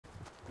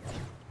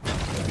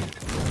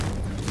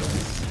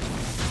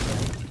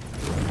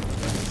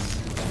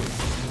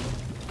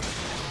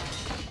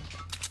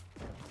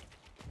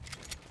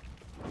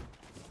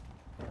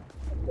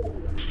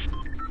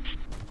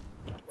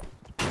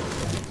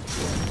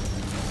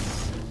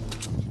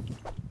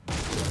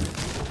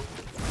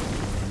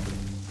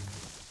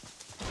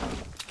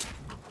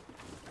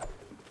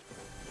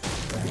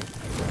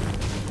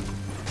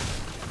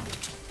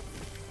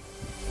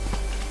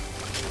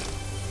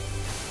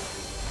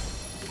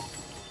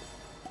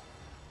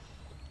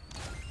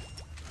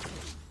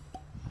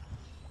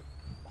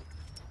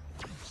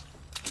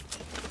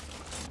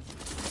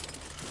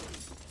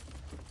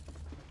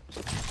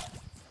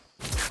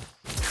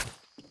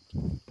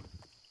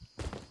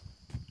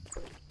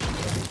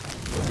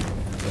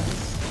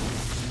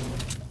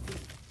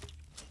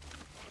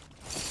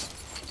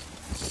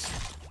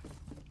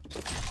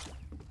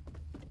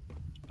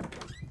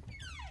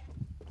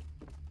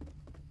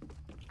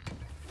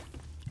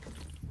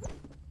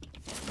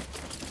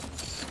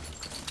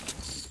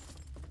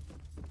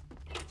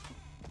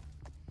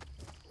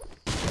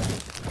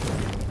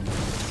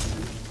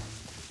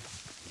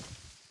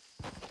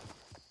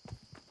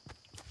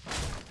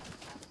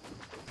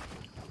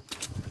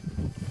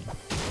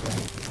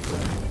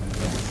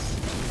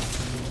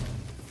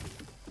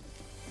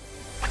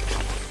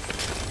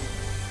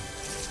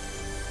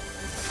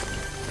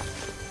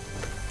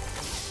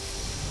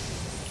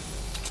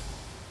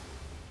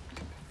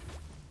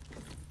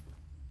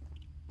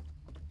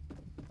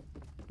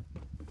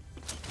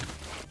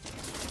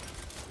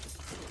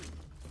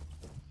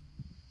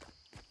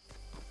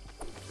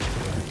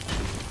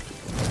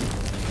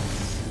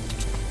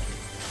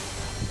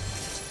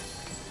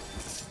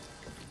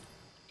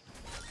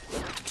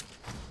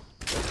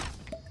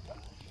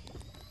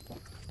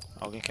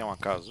Alguém quer uma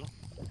casa?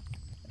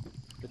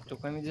 Eu tô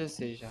com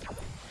M16 já.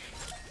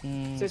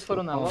 Vocês Tô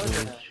foram na com loja?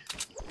 verde.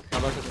 Na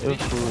loja do Eu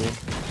bicho?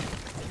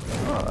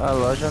 fui. A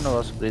loja é o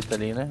negócio preto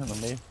ali, né? No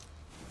meio.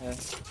 É.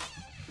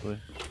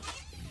 Foi.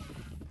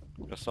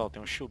 Pessoal,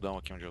 tem um shieldão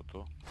aqui onde eu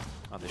tô.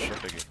 Ah, deixei,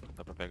 eu peguei.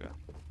 Dá pra pegar.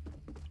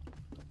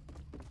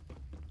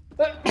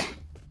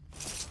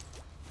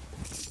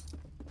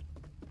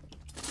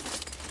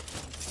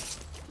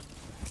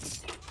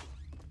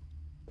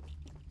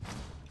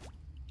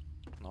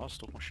 Nossa,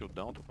 tô com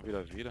shieldão, tô com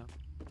vira-vira.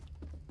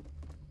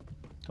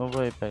 Então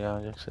vou aí pegar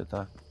onde é que você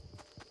tá.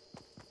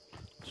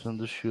 Precisando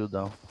do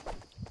shieldão.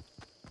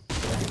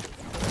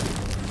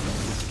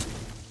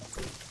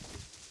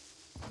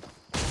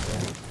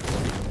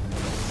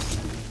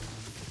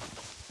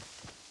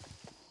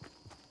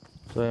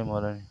 Tô aí,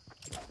 Morani.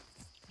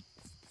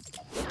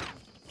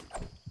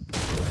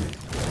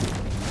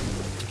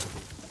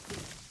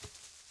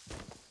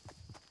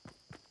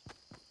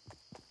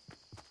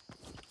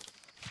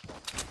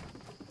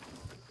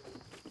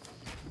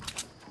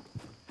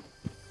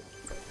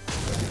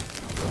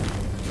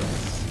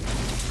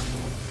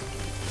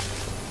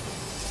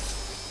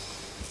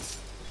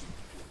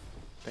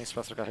 Tem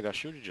espaço pra carregar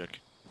shield,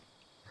 Jack?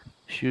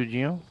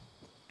 Shieldinho.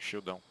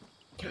 Shieldão.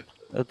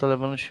 Eu tô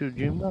levando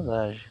shieldinho em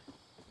bagagem.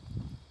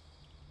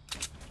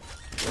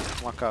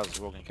 Uma casa,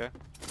 alguém quer?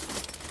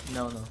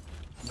 Não, não.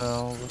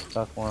 Não, vou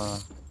ficar com a...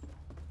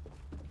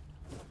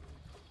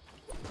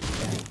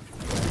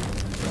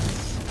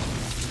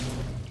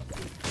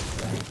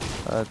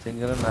 Ah, tem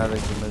granada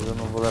aqui, mas eu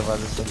não vou levar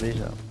dessa vez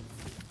não.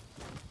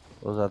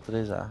 Vou usar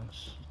 3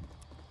 armas.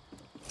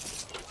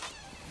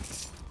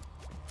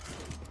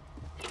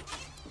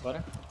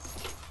 Bora?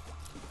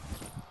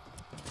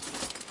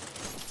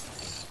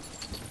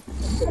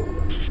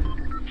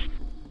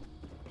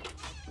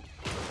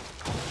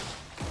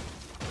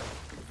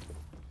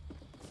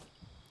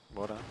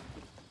 Bora.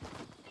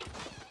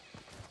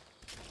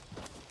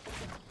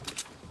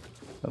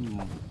 Tá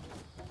bom.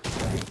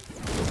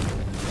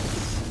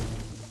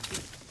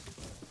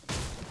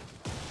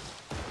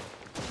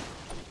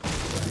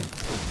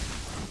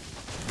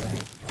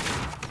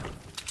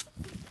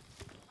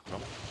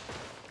 Vamos.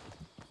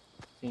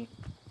 Sim.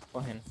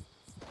 Correndo.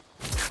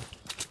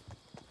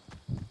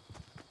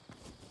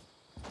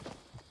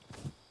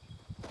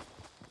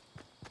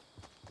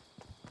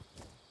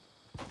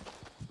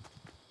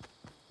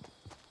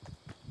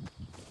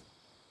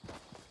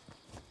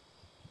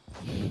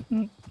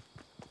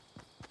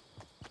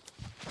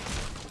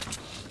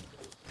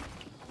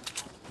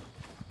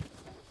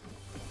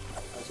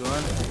 Tá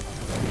zoando?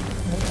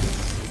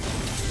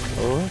 Ô,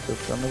 tô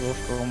ficando,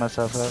 vou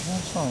começar a ficar com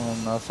sono,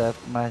 não acerto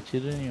mais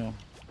tiro nenhum.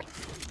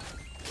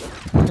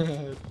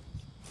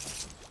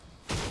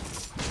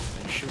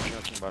 Tem shieldinho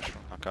aqui embaixo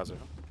na casa,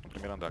 viu? No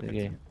primeiro andar. Quer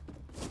dizer. Peguei.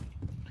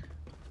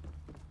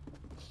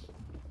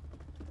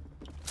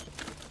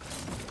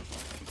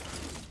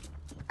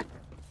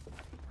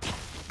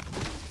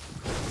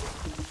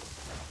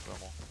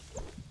 Vamos.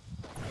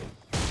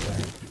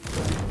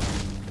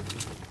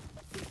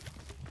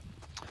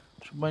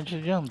 Acho bom a gente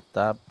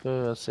adiantar, porque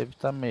eu sempre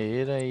tá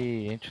meieira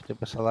e a gente tem que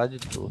passar lá de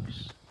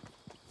torres.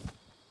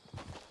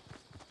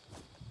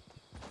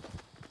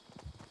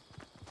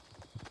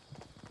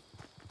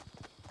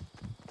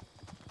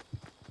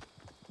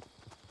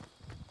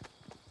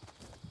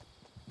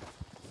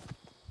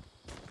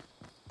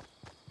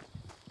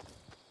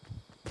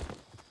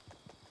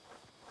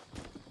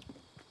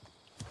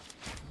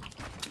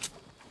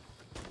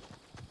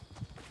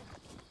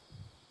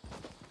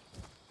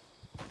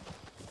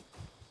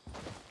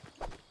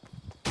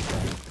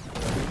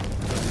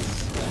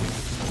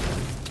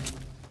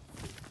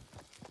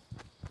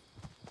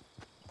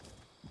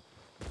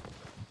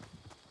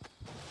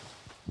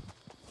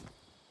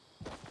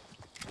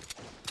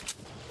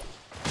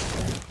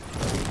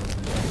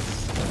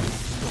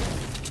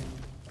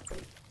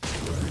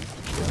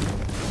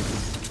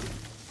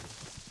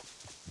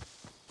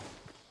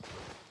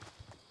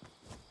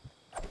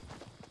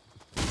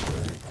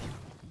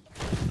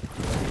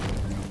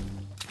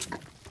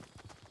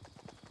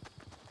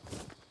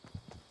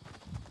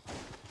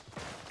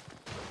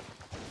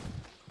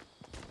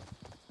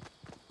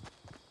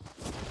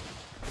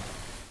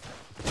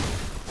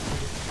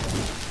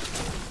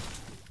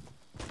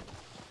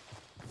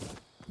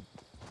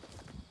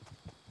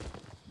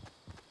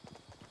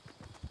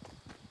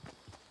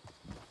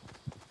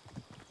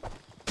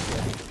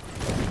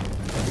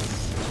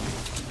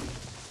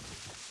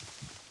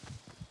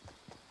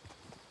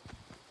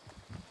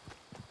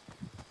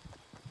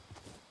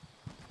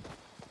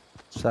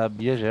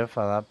 Sabia, já ia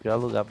falar, pior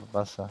lugar pra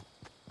passar.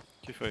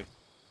 Que foi?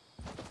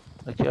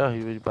 Aqui é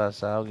horrível de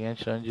passar, alguém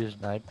atirando de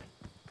sniper.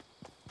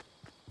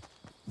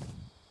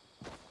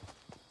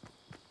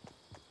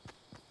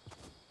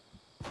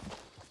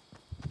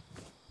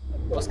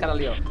 Olha os caras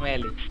ali, ó. Um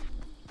L.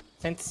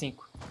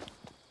 105.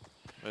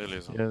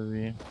 Beleza. Já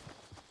vi.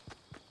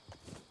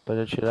 Pode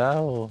atirar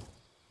ou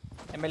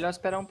É melhor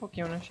esperar um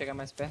pouquinho, né? Chegar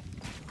mais perto.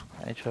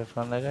 a gente vai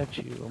ficar no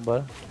negativo?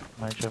 Vambora.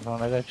 Mas a gente vai ficar no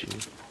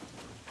negativo.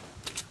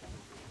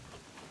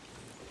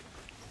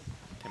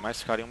 Tem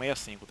mais cara em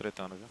 165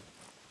 tretando, viu?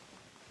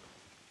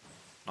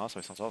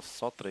 Nossa, são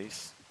só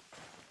 3.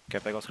 Quer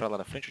pegar os caras lá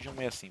da frente de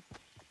 165.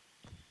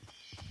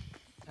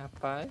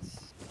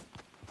 Rapaz.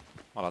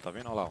 Olha lá, tá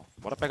vendo? Olha lá, ó.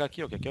 Bora pegar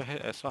aqui, ó. Que aqui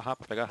é só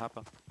rapa, pegar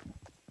rapa.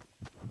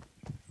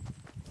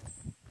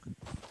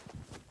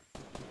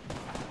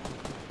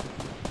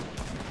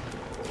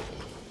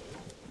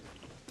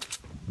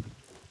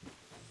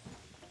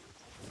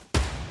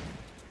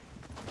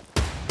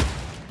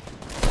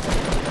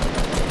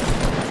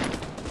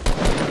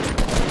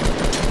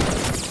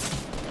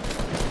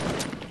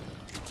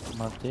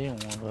 Matei um,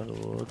 agora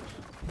o outro.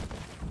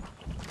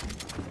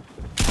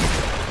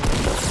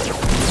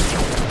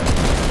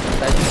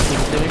 Tá de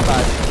escuro, deu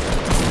embaixo.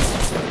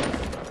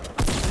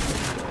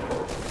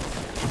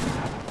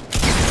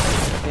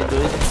 Tem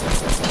dois.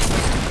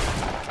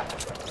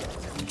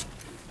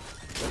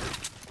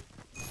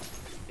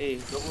 Ei,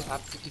 jogo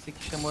rápido, que isso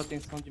aqui chamou a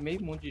atenção de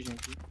meio mundo de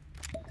gente.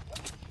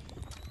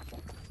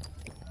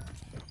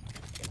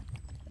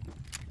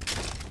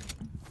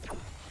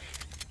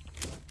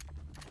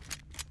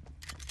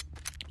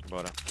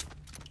 Bora.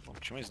 Bom,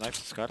 tinha um sniper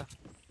esses caras.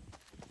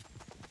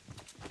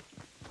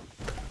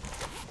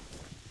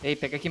 Ei,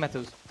 pega aqui,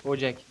 Matheus. Ô,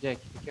 Jack,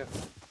 aqui, ó.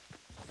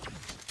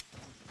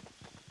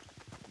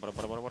 Bora.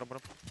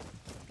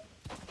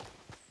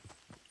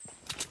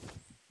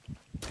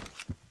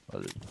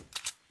 Olha.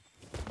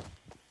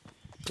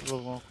 Chegou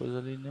alguma coisa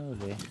ali, nem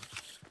olhei.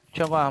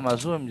 Tinha alguma arma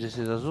azul,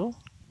 M16 azul?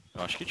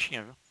 Eu acho que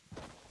tinha, viu?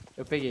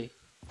 Eu peguei.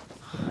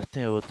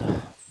 Tem outra.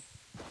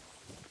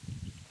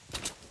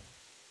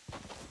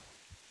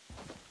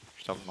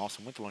 Estava,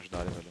 nossa, muito longe da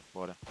área, velho.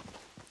 Bora.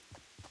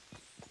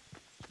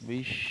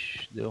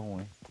 Vixe, deu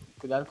ruim.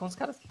 Cuidado com os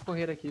caras que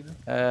correram aqui, viu?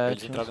 É, Eles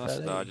tinha entraram uns na caras aí.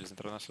 cidade, eles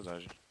entraram na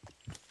cidade.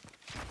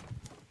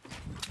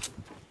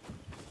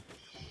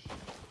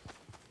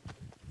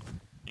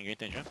 Ninguém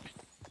tem jump?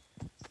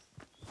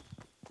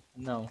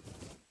 Não.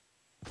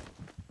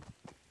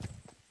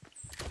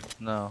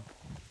 Não.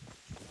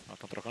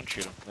 Estão trocando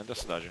tiro, dentro da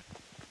cidade.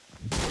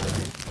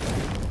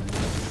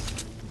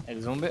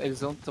 Eles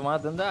vão tomar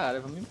dano da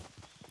área, vamos embora.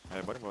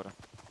 É, bora embora.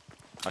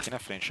 Aqui na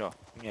frente, ó.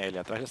 Em L,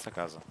 atrás dessa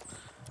casa.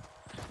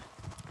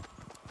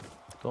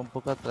 Tô um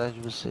pouco atrás de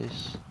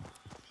vocês.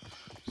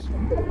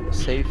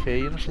 Safe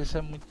aí, não sei se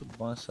é muito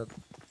bom essa.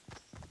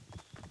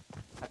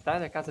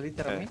 Atrás da casa,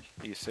 literalmente?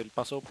 É, isso, ele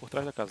passou por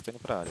trás da casa, tá indo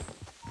pra área.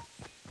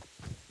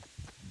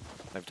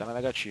 Deve estar na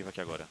negativa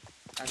aqui agora.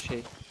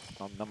 Achei.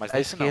 Não, mas À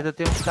nesse não. esquerda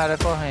tem uns caras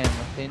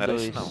correndo, tem Não era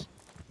dois. esse não.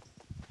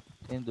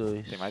 Tem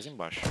dois. Tem mais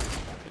embaixo.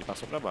 Ele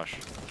passou pra baixo.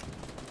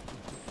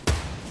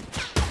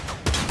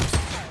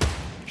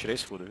 Tirei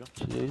escudo, viu?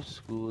 Tirei o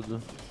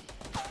escudo.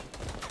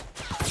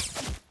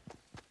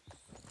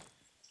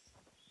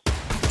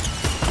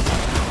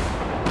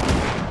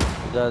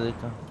 Cuidado,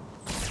 então.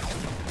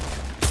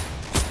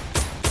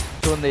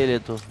 Tô nele,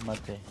 Heitor.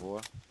 Matei.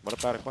 Boa. Bora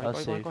pra área, corre, Tá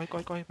corre, safe. corre,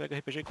 corre, corre, pega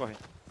RPG e corre.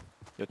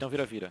 Eu tenho um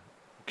vira-vira.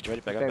 O que tiver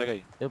de pegar, Pega. pega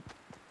aí.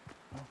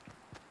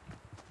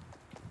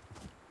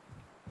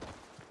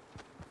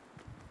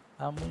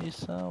 A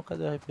munição,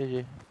 cadê o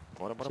RPG?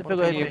 Bora, bora, Você bora. pegou o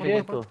bora, RPG,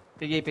 bora, bora, Heitor?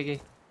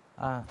 Peguei.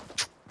 Ah,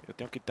 Eu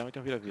tenho quitão e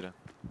tenho vira-vira.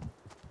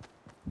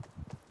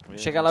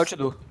 Chega lá, eu te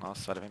dou.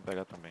 Nossa, a área vem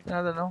pegar também. tem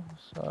nada não.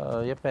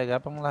 Só ia pegar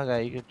pra me largar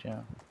aí que eu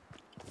tinha.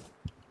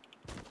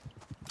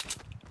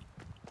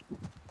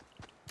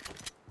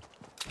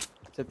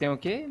 Você tem o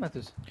quê,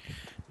 Matheus?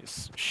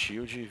 Isso,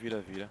 shield e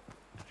vira-vira.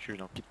 Shield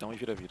não, quitão e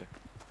vira-vira.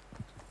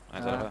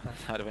 Mas Ah, tá.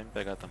 a área vai me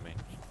pegar também.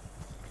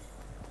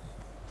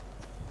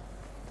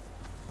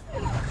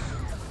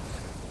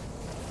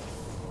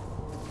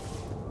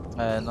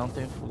 É, não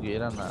tem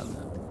fogueira, nada.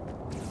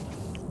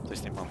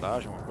 Vocês têm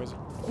bandagem, alguma coisa?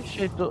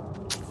 Oxe, Heitor.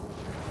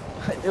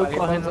 Eu parei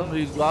correndo pra- no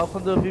igual,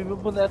 quando eu vi meu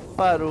boneco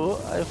parou,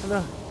 aí eu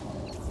falei,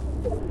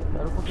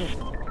 parou por quê?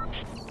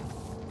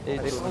 Parei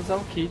pra Heitor. usar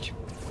um kit.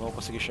 Vamos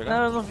conseguir chegar?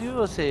 Não, eu não vi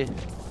você.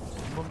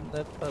 Meu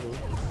boneco parou.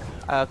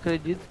 Ah,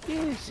 acredito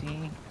que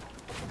sim.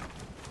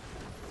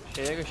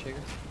 Chega.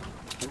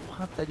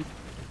 Porra, tá de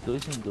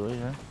 2 em 2,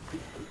 né?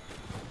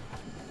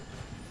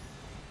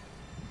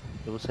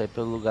 Eu vou sair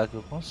pelo lugar que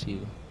eu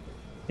consigo.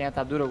 Tem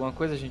atadura, alguma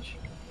coisa, gente?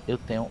 Eu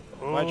tenho.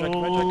 Vai, Jack,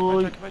 vai, Jack,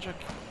 vai, Jack, vai,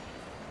 Jack.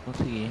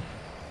 Consegui.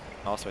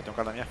 Nossa, vai ter um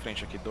cara na minha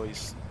frente aqui,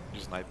 2 de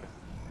sniper.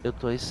 Eu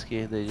tô à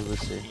esquerda aí de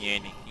você. Em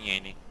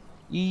N.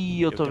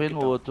 Ih, eu tô tenho vendo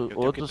quitão, outro. eu tenho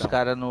Outros quitão.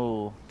 caras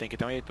no. Tem que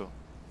ter um Heitor.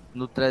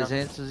 No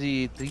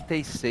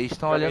 336.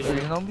 Estão Joga olhando, aí,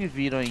 eles não me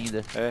viram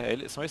ainda.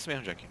 É, são esses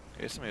mesmo, Jack.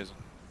 Esse mesmo.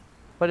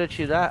 Pode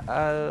atirar?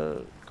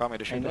 Ah, Calma aí,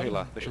 deixa eu Ainda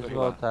rilar. Deixa eu eles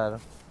rilar. voltaram.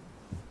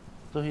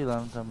 Tô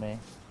rilando também.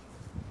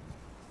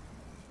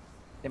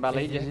 Tem bala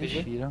aí de Eles RPG?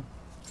 desistiram.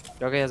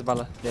 Joga aí as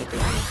balas de RPG.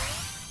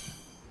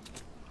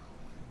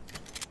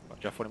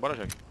 Já foram embora,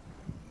 Jack?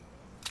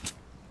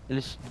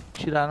 Eles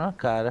tiraram a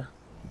cara.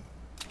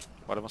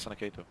 Bora avançando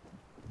aqui, Heitor.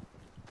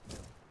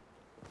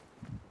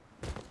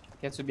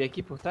 Quer subir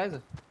aqui por trás, ó?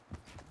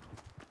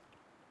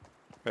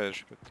 Pera,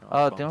 deixa eu ter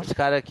Ó, tem uns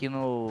caras aqui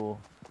no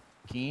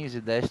 15,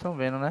 10, estão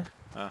vendo, né?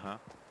 Aham.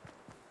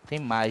 Tem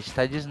mais,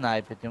 tá de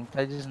sniper, tem um que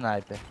tá de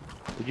sniper.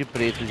 O de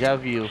preto, já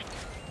viu.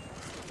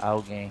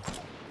 Alguém.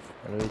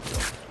 Era o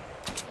Heitor.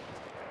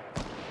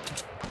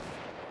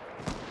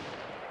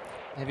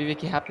 Revive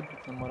aqui rápido,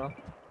 na moral.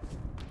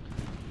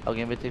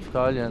 Alguém vai ter que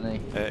ficar olhando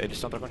aí. É, eles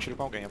estão trocando tiro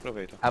com alguém,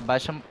 aproveita.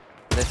 Abaixa.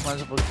 Desce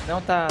mais um pouco.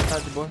 Não, tá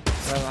de boa.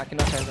 Vai lá, aqui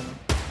não acerta não.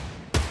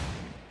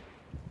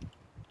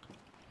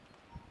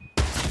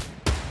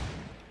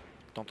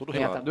 Estão tudo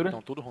Tem relados. atadura?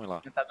 Estão tudo ruim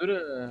lá.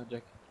 Dentadura,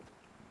 Jack?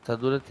 Tá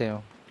dura, tem, ó.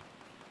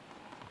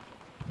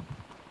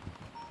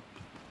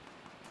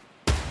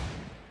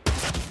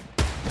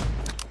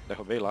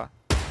 Derrubei lá.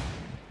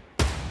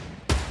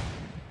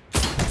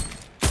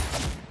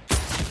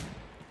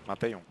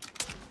 Matei um.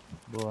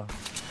 Boa.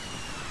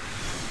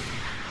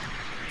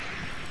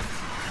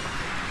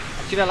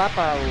 Atira lá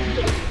pra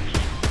o...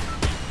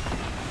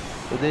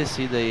 Eu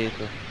desci daí,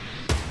 Heitor.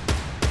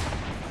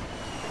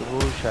 Eu vou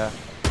rushar.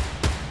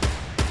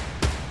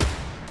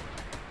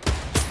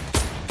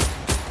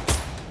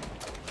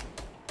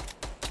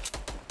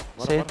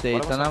 Acertei,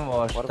 bora tá na avançar.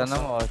 morte, Bora tá na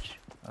avançar.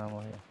 morte. Ah,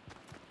 morreu.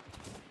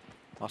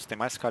 Nossa, tem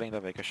mais cara ainda,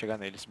 velho. Quer chegar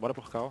neles. Bora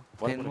por cá, ó.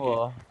 Bora Tem por no aqui.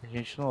 ó, tem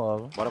gente no ó.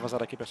 Bora vazar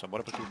daqui, pessoal.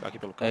 Bora por aqui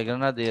pelo É canto.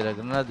 granadeira,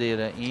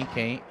 granadeira. Em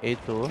quem?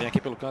 Heitor. Vem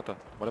aqui pelo canto,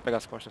 ó. Bora pegar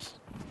as costas.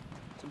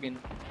 Subindo.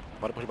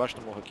 Bora por debaixo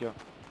do morro aqui, ó.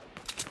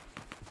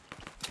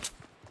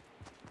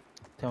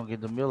 Tem alguém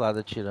do meu lado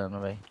atirando,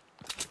 velho.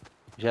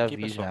 Já Aqui,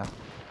 vi, pessoal. já.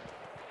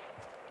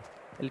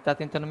 Ele tá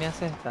tentando me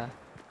acertar.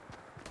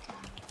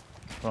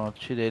 Pronto,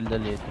 tirei ele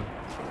dali, Heitor.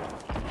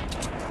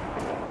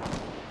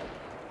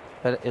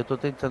 Pera, eu tô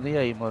tentando ir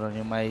aí,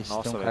 Moroninho, mas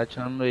Nossa, tem um velho. cara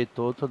atirando no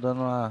Heitor, eu tô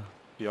dando uma...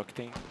 Pior que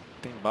tem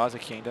base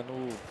aqui ainda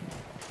no...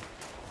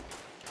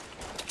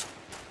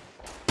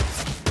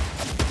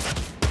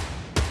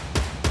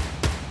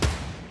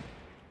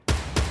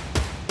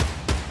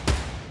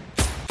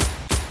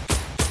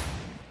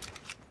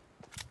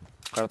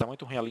 O cara tá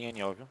muito ruim ali em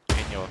NO, viu?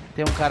 NO.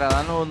 Tem um cara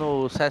lá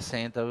no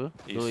 60, viu?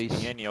 Isso,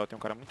 Dois. em NO tem um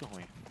cara muito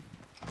ruim.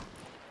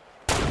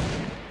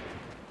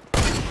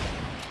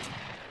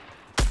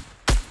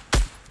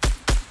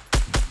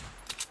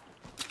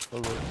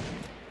 Rolou.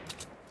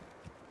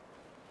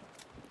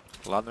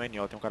 Lá no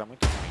NO tem um cara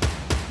muito ruim.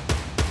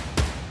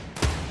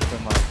 Foi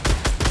mal.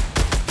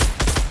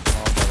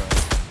 Mal,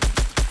 Moroni.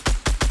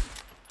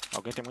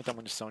 Alguém tem muita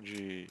munição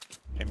de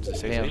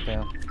M16 Tenho, aí?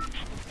 tenho.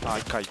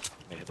 Ai, cai.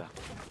 Merda.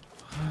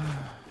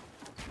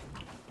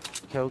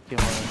 Que é o que,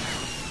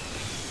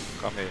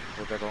 mano? Calma aí,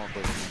 vou pegar uma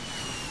coisa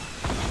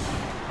aqui.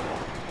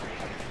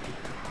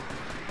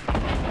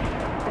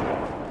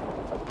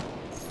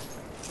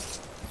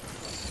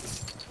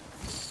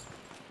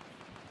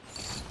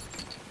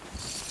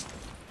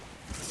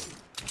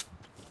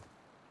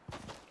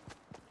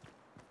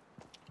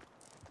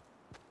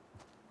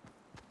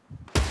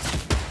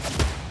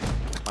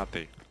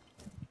 Matei.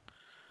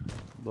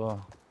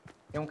 Boa.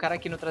 Tem um cara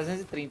aqui no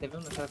 330, viu?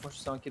 Naquela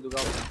construção aqui do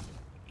galpão.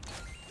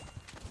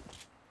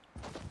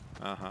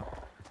 Aham.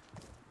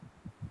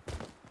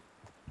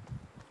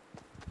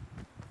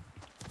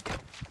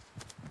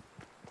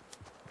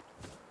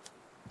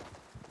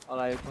 Olha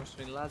lá, eu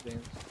construindo lá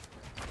dentro.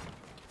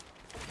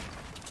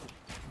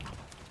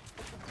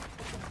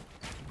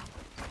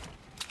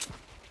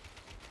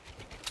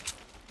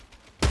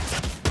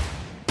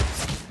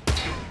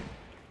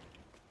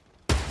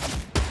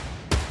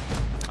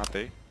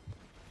 Matei.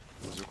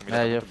 Fuzil comida É,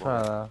 tá ia muito bom.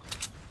 falar.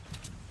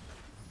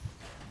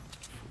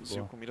 Fuzil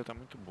Boa. comida tá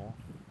muito bom.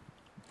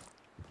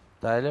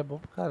 Tá, ele é bom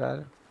pro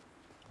caralho.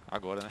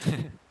 Agora,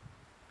 né?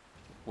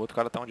 O outro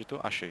cara tá onde tu?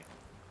 Achei.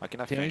 Aqui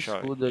na Tem um frente, ó.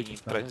 escudo Em aqui,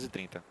 tá?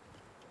 330.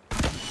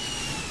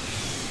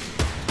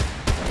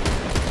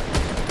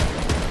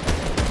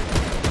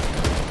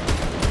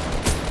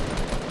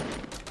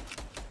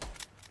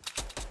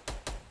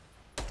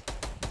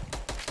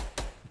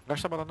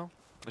 Gasta bala não.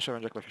 Deixa eu ver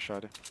onde é que vai fechar a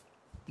área.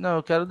 Não,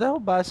 eu quero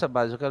derrubar essa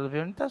base. Eu quero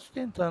ver onde tá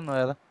sustentando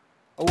ela.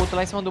 O outro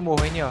lá em cima do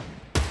morro, hein, ó.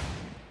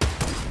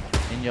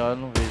 NO eu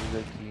não vejo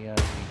daqui.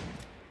 Ali.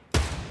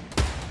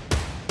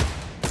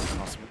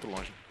 Nossa, muito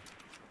longe.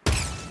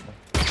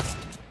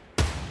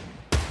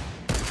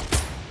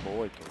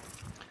 Boa, Heitor.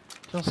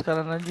 Tinha uns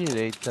caras na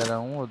direita, era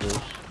um ou dois.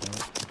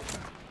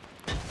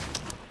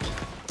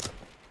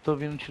 Tô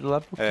ouvindo um tiro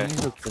lá pro É,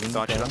 15 ou 30.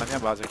 estão atirando né? na minha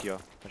base aqui, ó.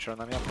 Estão atirando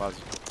na minha base.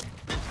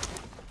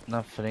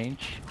 Na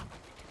frente.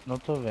 Não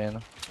tô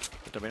vendo.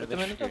 Eu também não Eu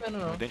também não tô identifiquei. vendo,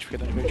 não. Não identifiquei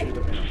de onde veio o tiro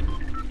também, não.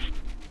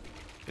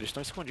 Eles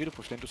estão escondidos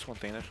por dentro dos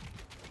containers.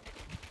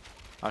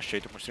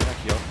 Achei, tô construindo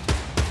aqui,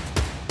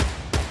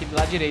 ó. Aqui do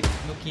lado direito,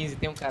 no 15,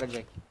 tem um cara,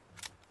 Jack.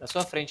 Na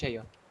sua frente aí,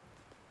 ó.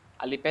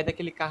 Ali perto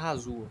daquele carro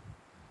azul, ó.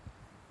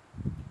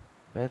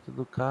 Perto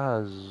do carro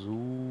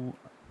azul.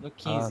 No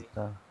 15. Ah,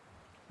 tá.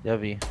 Já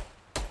vi.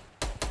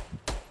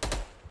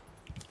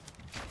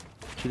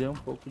 Tirei um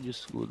pouco de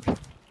escudo.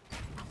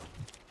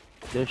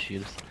 Deu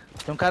tiros.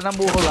 Tem um cara na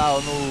morro lá,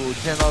 ó, no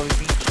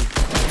 1920.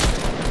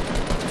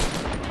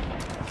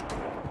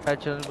 Tá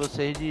atirando em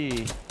vocês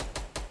de...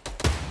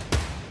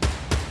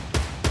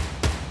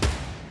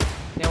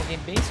 Tem alguém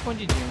bem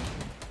escondidinho.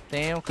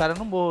 Tem um cara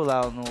no morro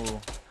lá, ó, no...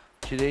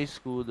 Tirei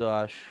escudo, eu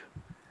acho.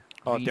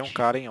 Ó, tem um 20.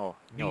 cara em ó.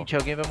 Em ó. 20,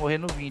 alguém vai morrer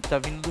no 20, tá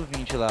vindo do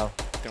 20 lá, ó.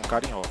 Tem um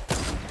cara em ó.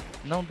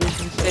 Não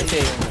deixa ele sair.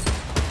 Acertei.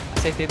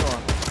 Acertei no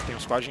ó. Tem um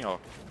squad em ó.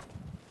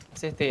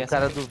 Acertei, O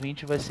cara acertei. do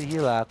 20 vai se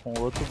healar com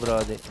o outro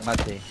brother.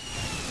 Matei.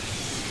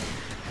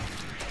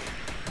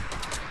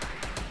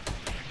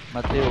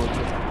 Matei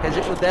outro. Quer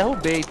dizer, eu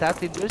derrubei, tá?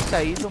 Tem 2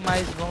 caídos,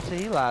 mas vão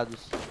ser healados.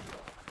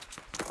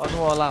 Ó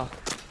no ó lá, ó.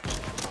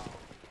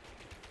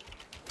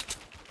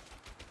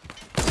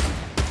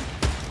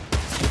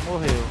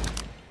 Morreu.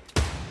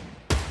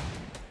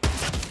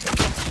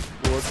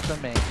 O outro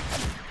também.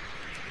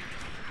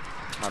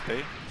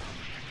 Matei.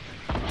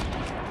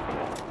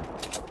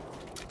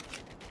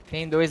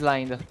 Tem 2 lá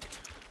ainda.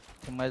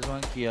 Tem mais um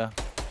aqui, ó.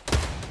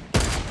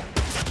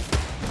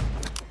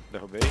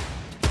 Derrubei.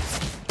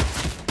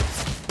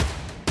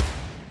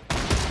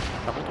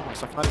 Tá muito ruim,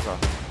 só finalizar.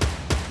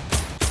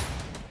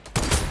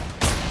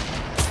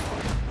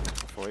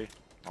 Foi.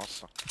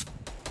 Nossa.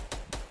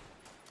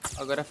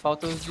 Agora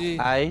falta os de...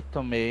 Ai,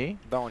 tomei.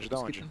 Da onde? Da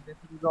os que onde? estão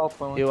dentro do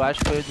galpão. Eu aqui. acho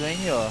que foi o do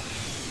NO. Eu não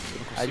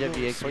Ah, já consigo,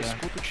 vi aqui, só ó.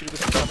 escuto o tiro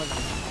desse cara, mas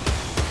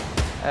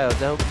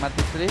É, eu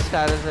matei 3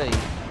 caras aí.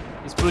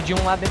 Explodiu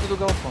um lá dentro do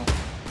galpão.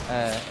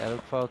 É, era o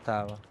que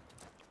faltava.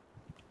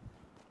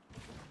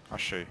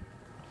 achei.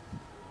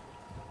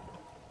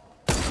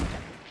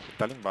 Ele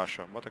tá ali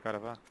embaixo, ó. Bota a cara,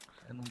 vá.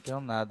 Eu não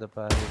tenho nada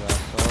pra arribar,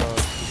 só...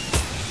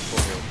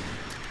 Correu.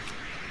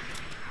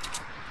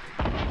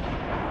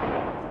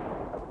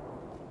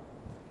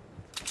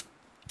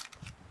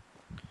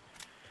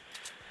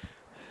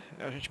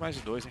 É a gente mais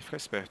 2, hein? Fica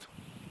esperto.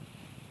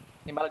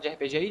 Tem bala de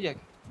RPG aí, Jack?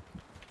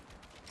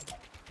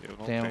 Eu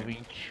não Tenho tenho.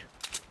 20.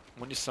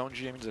 Munição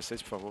de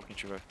M16, por favor, quem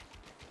tiver.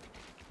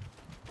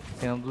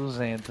 Tenho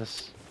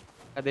 200.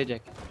 Cadê,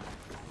 Jack?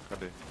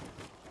 Cadê?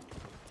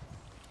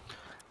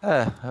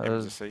 É,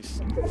 M16.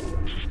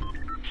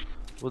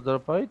 vou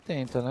dropar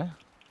 80, né?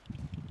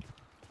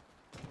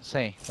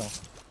 100, então.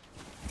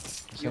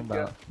 E Sem o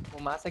bala.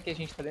 O massa é que a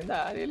gente tá dentro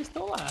da área e eles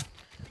estão lá.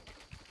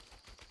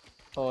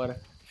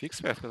 Fora. Fica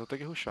esperto, que eu vou ter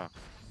que rushar.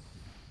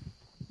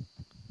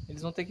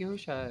 Eles vão ter que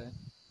rushar. É.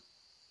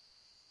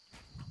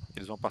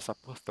 Eles vão passar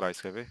por trás,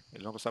 quer ver?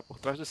 Eles vão passar por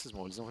trás desses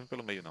morros, eles não vêm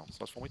pelo meio não,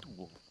 só se for muito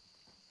burro.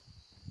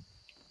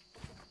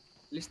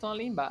 Eles estão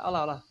ali embaixo. Olha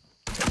lá, olha lá.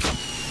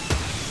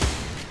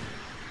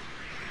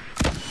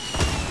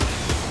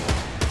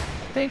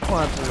 Tem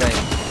quantos, velho?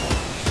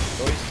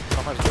 2,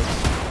 só mais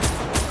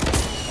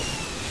 2.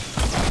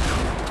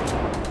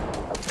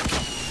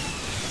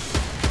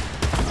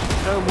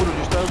 Destrói o muro,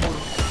 destrói o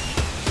muro.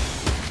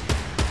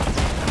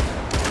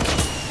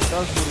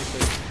 Destrói os muros, isso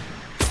aí.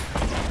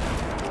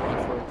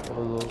 Ô,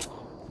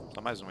 louco.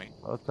 Só mais um, hein?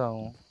 Falta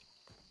um.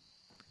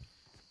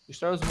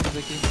 Destrói os muros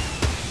aqui.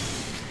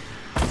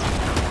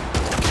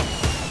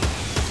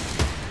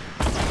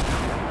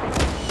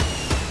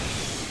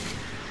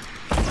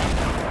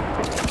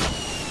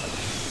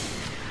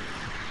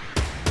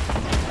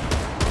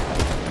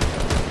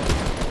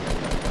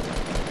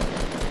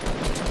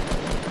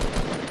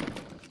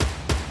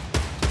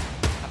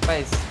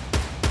 Rapaz,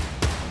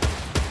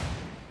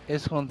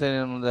 Esse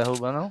container não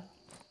derruba, não?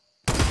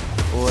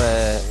 Ou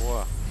é...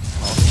 Boa.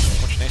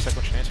 Nossa, continência,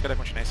 continência, cadê a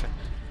continência?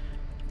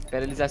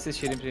 espera eles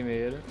assistirem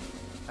primeiro.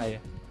 Aí.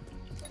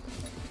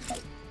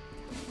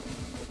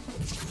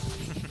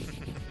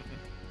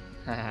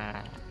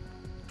 Haha.